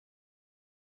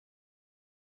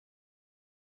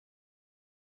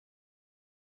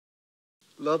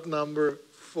lot number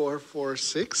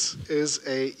 446 is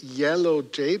a yellow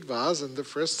jade vase, and the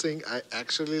first thing I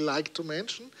actually like to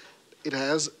mention, it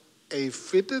has a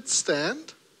fitted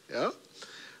stand, yeah,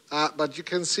 but you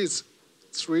can see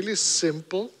it's really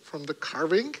simple from the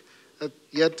carving,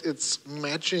 yet it's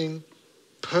matching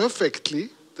perfectly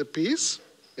the piece,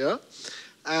 yeah.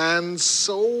 And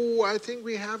so I think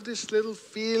we have this little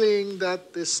feeling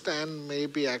that this stand may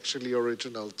be actually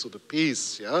original to the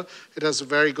piece, yeah. It has a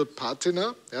very good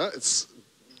patina, yeah. It's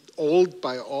old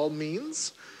by all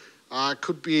means.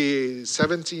 Could be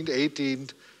 17th,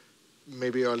 18th,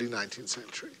 maybe early 19th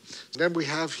century. Then we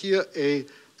have here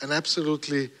an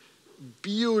absolutely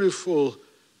beautiful,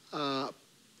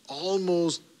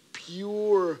 almost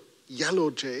pure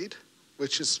yellow jade,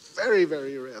 which is very,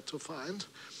 very rare to find.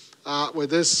 With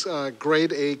this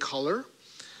grade A color.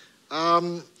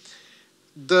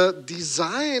 The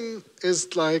design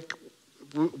is like,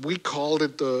 we called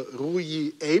it the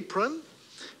Ruyi apron,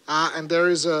 and there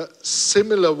is a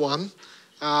similar one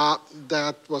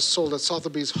that was sold at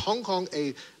Sotheby's Hong Kong,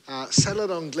 a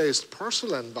celadon glazed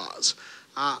porcelain vase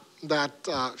that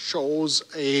shows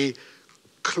a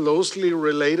closely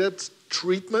related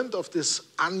treatment of this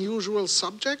unusual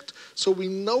subject. So we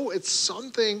know it's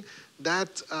something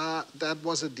that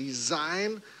was a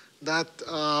design that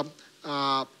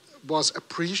was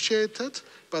appreciated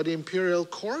by the imperial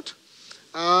court.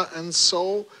 And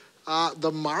so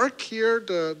the mark here,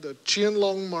 the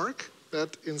Qianlong mark,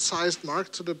 that incised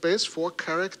mark to the base,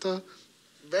 4-character,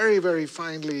 very, very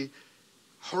finely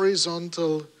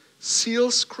horizontal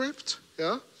seal script,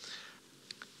 yeah,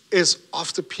 is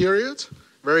of the period,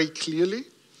 very clearly.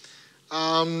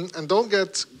 And don't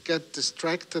get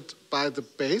distracted by the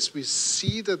base. We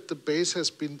see that the base has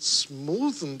been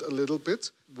smoothened a little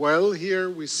bit. Well, here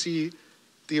we see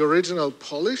the original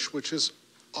polish, which is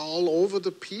all over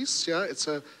the piece. Yeah, it's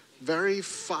a very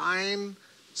fine,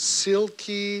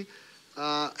 silky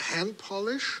hand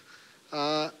polish,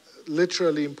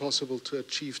 literally impossible to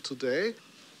achieve today.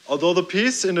 Although the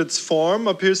piece in its form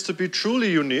appears to be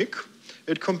truly unique,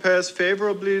 it compares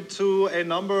favorably to a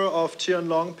number of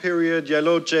Qianlong period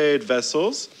yellow jade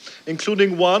vessels,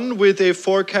 including one with a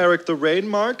 4-character rain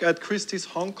mark at Christie's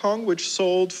Hong Kong, which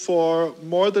sold for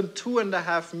more than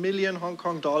 $2.5 million Hong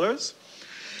Kong dollars,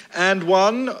 and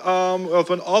one of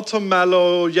an autumn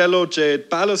mallow yellow jade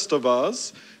baluster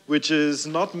vase, which is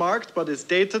not marked but is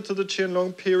dated to the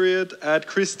Qianlong period at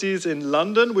Christie's in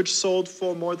London, which sold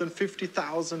for more than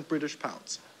 50,000 British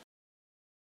pounds.